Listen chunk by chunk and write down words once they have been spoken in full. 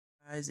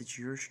Guys, it's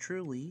yours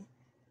truly.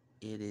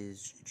 It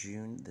is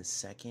June the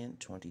 2nd,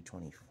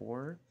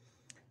 2024,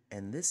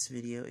 and this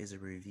video is a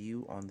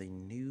review on the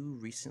new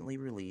recently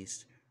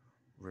released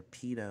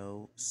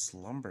Rapido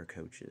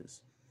Slumbercoaches.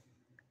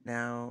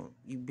 Now,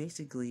 you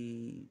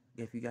basically,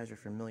 if you guys are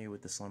familiar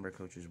with the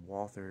Slumbercoaches,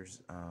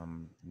 Walthers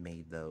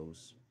made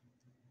those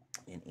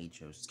in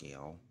HO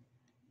scale,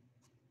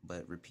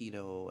 but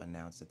Rapido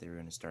announced that they were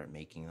going to start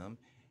making them,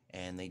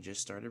 and they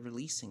just started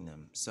releasing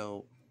them.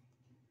 So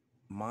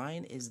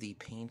mine is the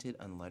painted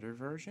unlettered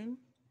version.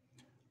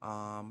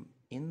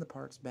 In the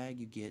parts bag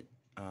you get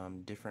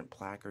different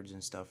placards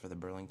and stuff for the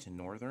Burlington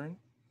Northern,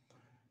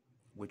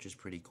 which is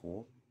pretty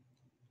cool.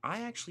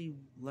 I actually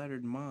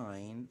lettered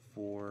mine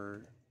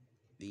for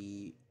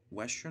the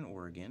Western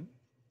Oregon,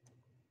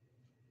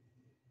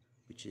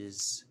 which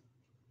is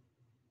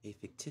a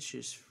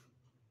fictitious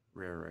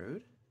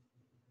railroad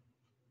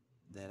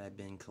that I've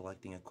been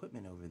collecting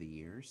equipment over the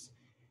years.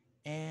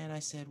 And I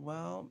said,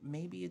 well,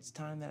 maybe it's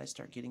time that I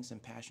start getting some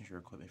passenger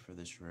equipment for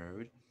this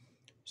road.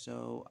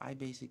 So I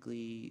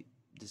basically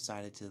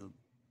decided to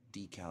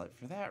decal it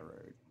for that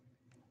road.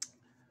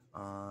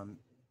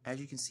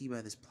 As you can see by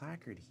this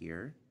placard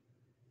here,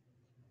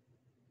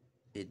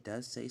 it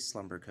does say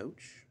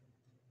Slumbercoach,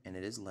 and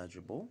it is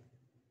legible.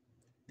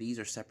 These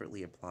are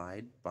separately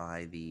applied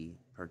by the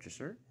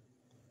purchaser.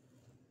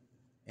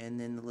 And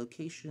then the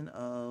location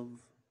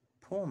of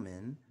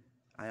Pullman,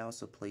 I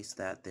also placed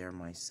that there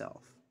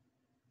myself.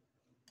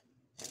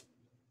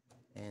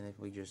 And if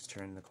we just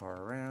turn the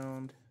car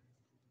around,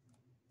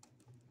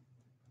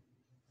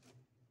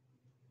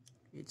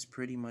 it's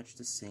pretty much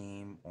the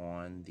same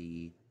on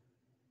the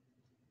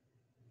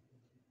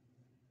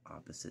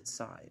opposite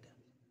side.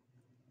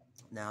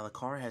 Now the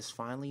car has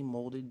finely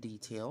molded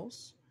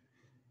details.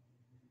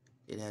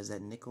 It has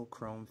that nickel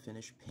chrome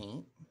finish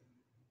paint.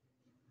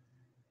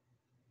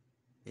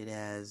 It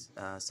has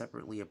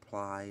separately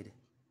applied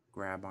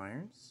grab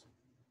irons.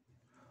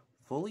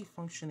 Fully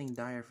functioning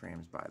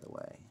diaphragms, by the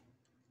way.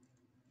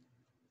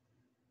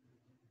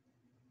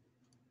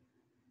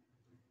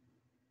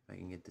 If I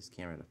can get this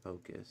camera to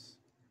focus.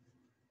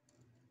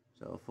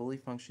 So fully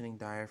functioning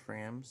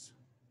diaphragms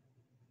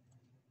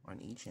on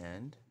each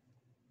end.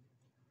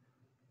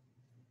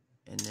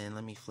 And then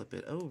let me flip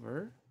it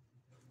over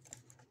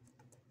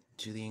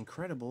to the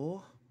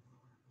incredible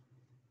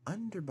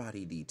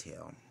underbody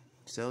detail.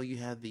 So you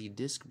have the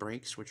disc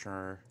brakes, which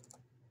are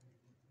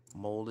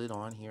molded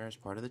on here as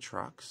part of the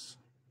trucks.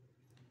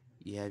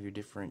 You have your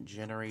different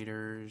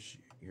generators,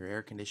 your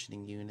air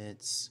conditioning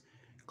units,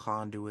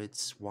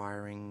 conduits,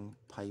 wiring,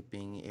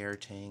 piping, air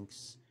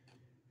tanks.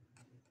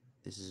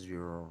 This is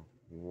your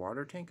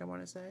water tank, I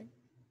want to say.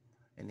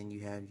 And then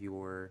you have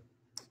your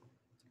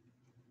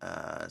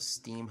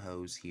steam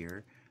hose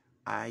here.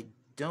 I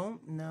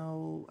don't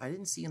know, I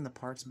didn't see in the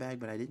parts bag,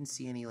 but I didn't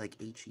see any like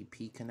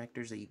HEP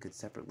connectors that you could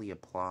separately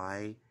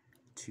apply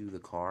to the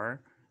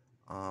car.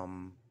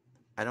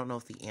 I don't know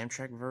if the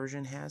Amtrak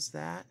version has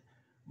that,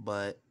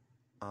 but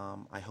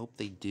I hope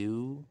they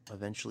do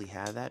eventually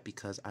have that,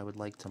 because I would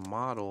like to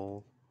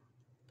model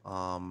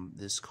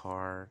this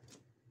car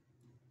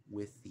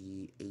with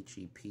the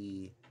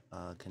HEP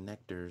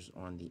connectors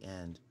on the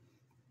end.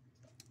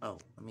 Oh,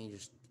 let me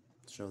just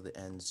show the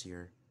ends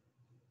here.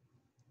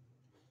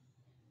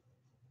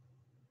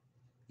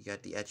 You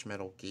got the etched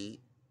metal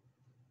gate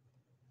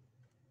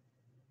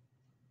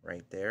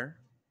right there.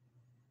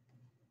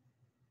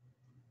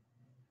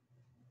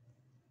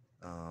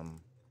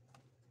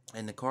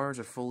 And the cars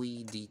are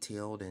fully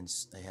detailed, and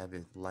they have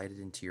lighted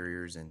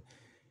interiors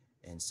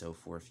and so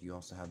forth. You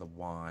also have the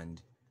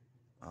wand,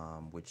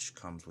 which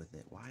comes with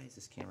it. Why is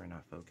this camera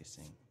not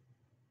focusing?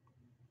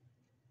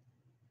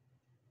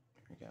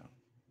 There we go.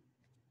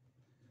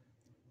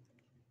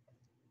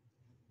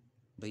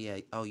 But yeah,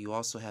 oh, you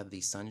also have the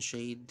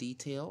sunshade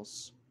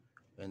details,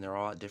 and they're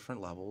all at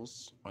different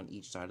levels on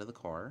each side of the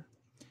car.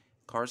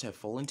 Cars have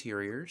full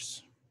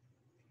interiors,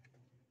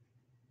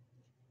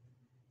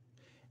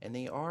 and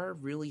they are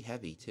really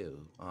heavy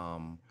too,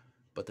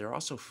 but they're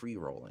also free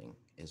rolling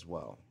as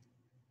well.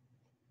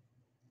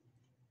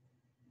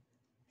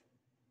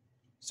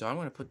 So I'm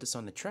going to put this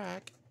on the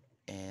track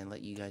and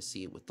let you guys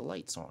see it with the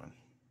lights on.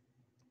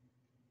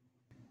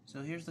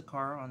 So here's the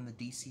car on the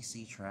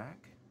DCC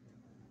track.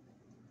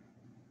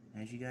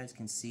 As you guys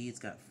can see, it's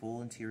got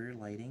full interior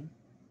lighting.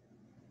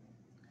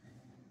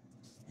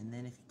 And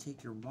then if you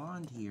take your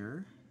wand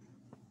here,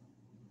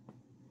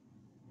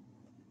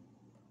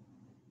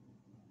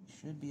 you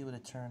should be able to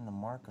turn the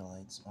marker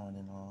lights on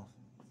and off.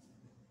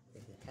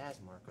 If it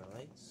has marker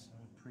lights,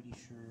 I'm pretty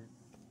sure.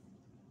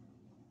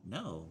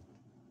 No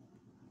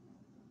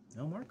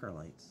marker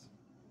lights.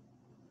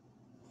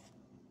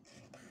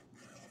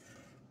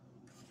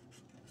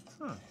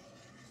 Huh.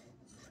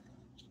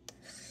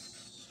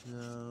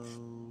 So,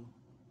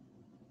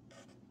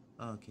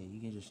 okay,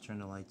 you can just turn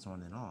the lights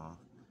on and off.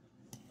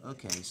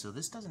 Okay, so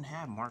this doesn't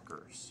have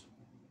markers.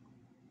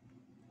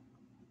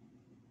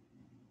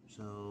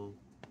 So,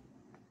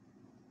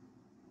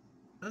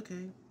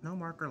 okay, no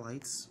marker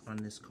lights on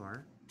this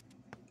car.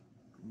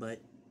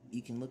 But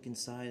you can look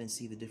inside and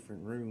see the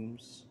different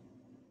rooms.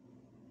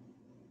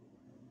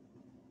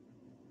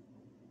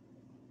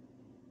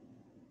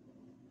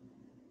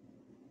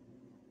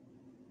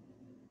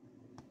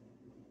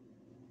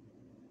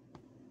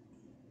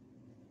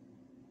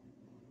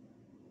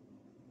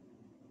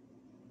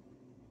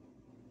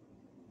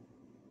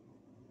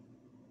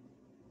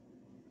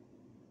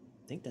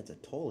 I think that's a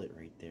toilet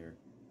right there.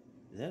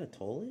 Is that a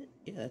toilet?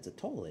 Yeah, that's a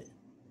toilet.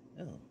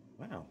 Oh,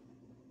 wow.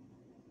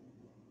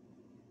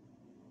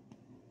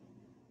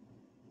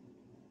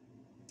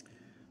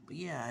 But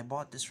yeah, I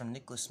bought this from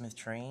Nicholas Smith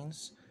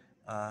Trains.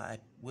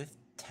 With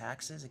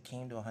taxes, it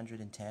came to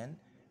 110,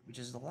 which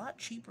is a lot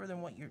cheaper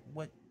than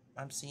what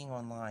I'm seeing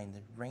online.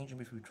 They're ranging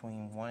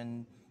between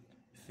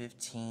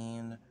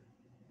 115,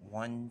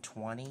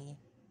 120,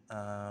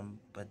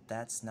 but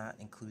that's not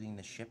including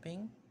the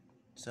shipping.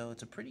 So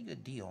it's a pretty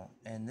good deal.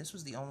 And this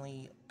was the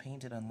only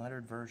painted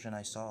unlettered version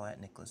I saw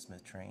at Nicholas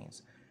Smith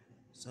Trains.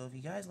 So if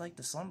you guys like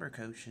the slumber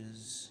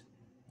coaches,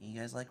 you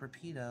guys like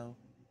Rapido,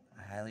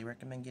 I highly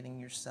recommend getting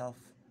yourself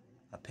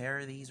a pair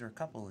of these or a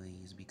couple of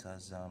these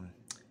because,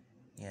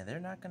 yeah,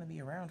 they're not going to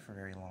be around for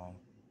very long.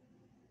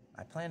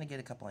 I plan to get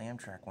a couple of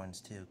Amtrak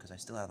ones too because I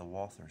still have the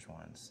Walthers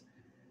ones.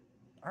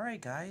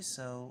 Alright guys,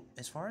 so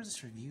as far as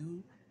this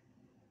review,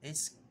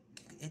 it's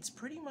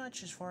pretty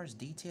much, as far as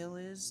detail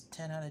is,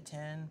 10 out of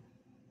 10.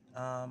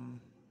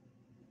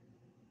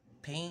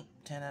 Paint,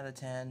 10 out of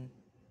 10.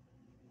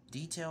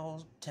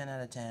 Details, 10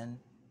 out of 10.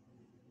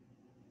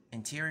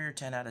 Interior,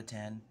 10 out of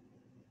 10.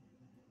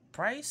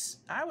 Price,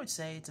 I would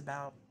say it's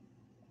about,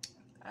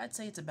 I'd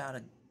say it's about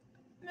a,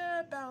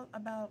 about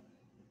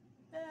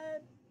 9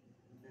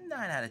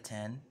 out of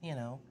 10, you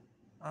know.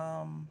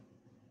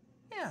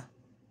 Yeah.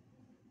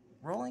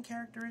 Rolling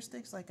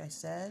characteristics, like I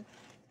said,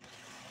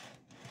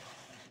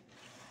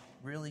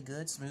 really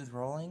good, smooth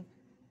rolling.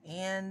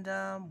 And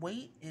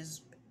weight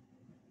is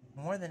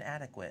more than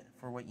adequate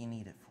for what you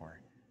need it for.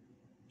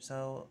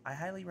 So I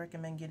highly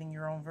recommend getting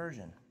your own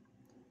version.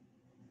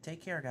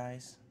 Take care,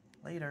 guys.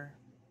 Later.